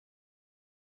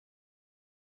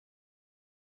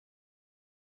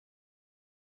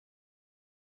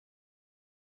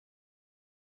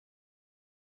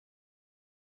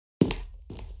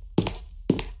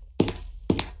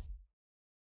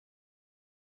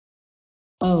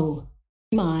Oh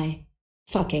my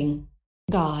fucking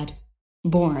God.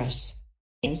 Boris.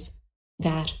 Is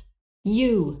that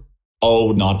you?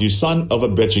 Oh, not you son of a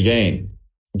bitch again.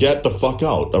 Get the fuck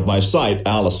out of my sight,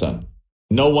 Allison.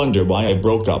 No wonder why I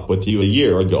broke up with you a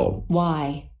year ago.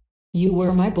 Why? You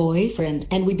were my boyfriend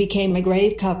and we became a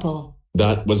great couple.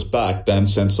 That was back then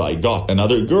since I got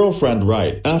another girlfriend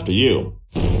right after you.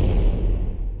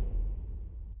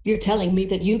 You're telling me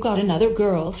that you got another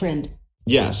girlfriend?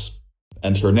 Yes.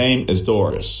 And her name is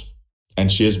Doris.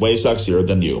 And she is way sexier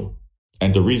than you.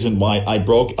 And the reason why I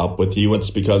broke up with you is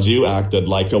because you acted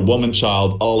like a woman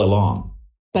child all along.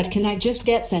 But can I just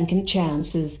get second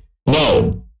chances?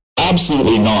 No,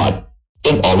 absolutely not.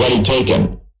 I'm already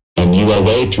taken. And you are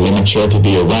way too immature to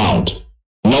be around.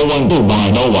 No wonder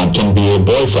why no one can be your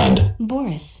boyfriend.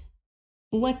 Boris.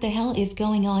 What the hell is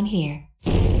going on here?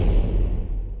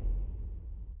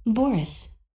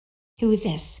 Boris. Who is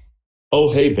this?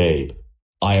 Oh hey babe.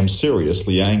 I am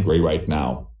seriously angry right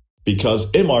now. Because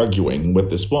I'm arguing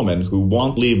with this woman who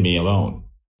won't leave me alone.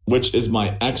 Which is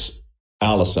my ex,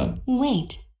 Allison.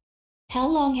 Wait. How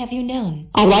long have you known?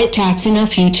 Alright, that's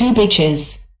enough, you two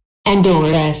bitches. And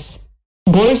Doris.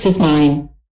 Boris is mine.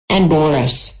 And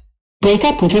Boris. Break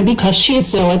up with her because she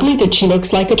is so ugly that she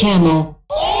looks like a camel.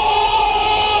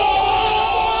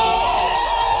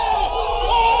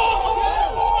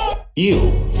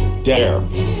 You dare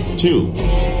to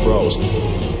roast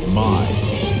my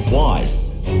wife.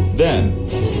 Then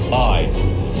I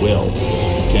will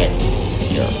kick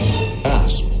your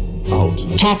ass out.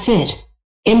 That's it.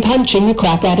 I'm punching the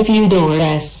crap out of you,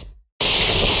 Doris.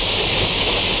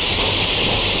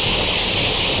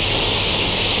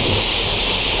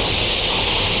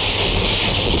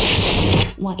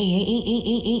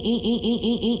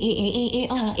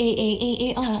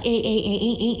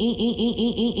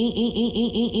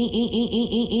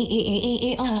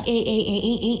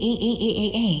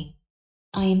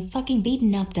 I am fucking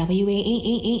beaten up.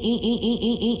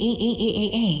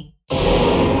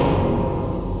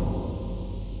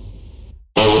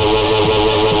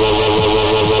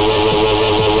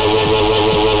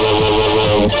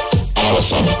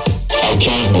 Allison, I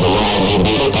can't believe you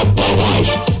beat up my wife.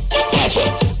 That's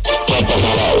it. Get the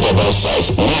hell out of our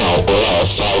size now or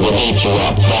else I will beat you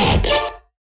up back.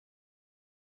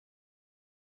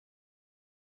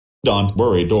 Don't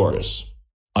worry, Doris.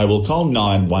 I will call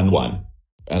 911.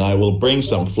 And I will bring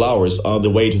some flowers on the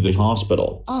way to the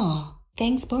hospital. Oh,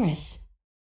 thanks, Boris.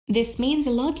 This means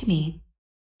a lot to me.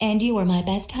 And you are my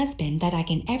best husband that I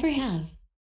can ever have.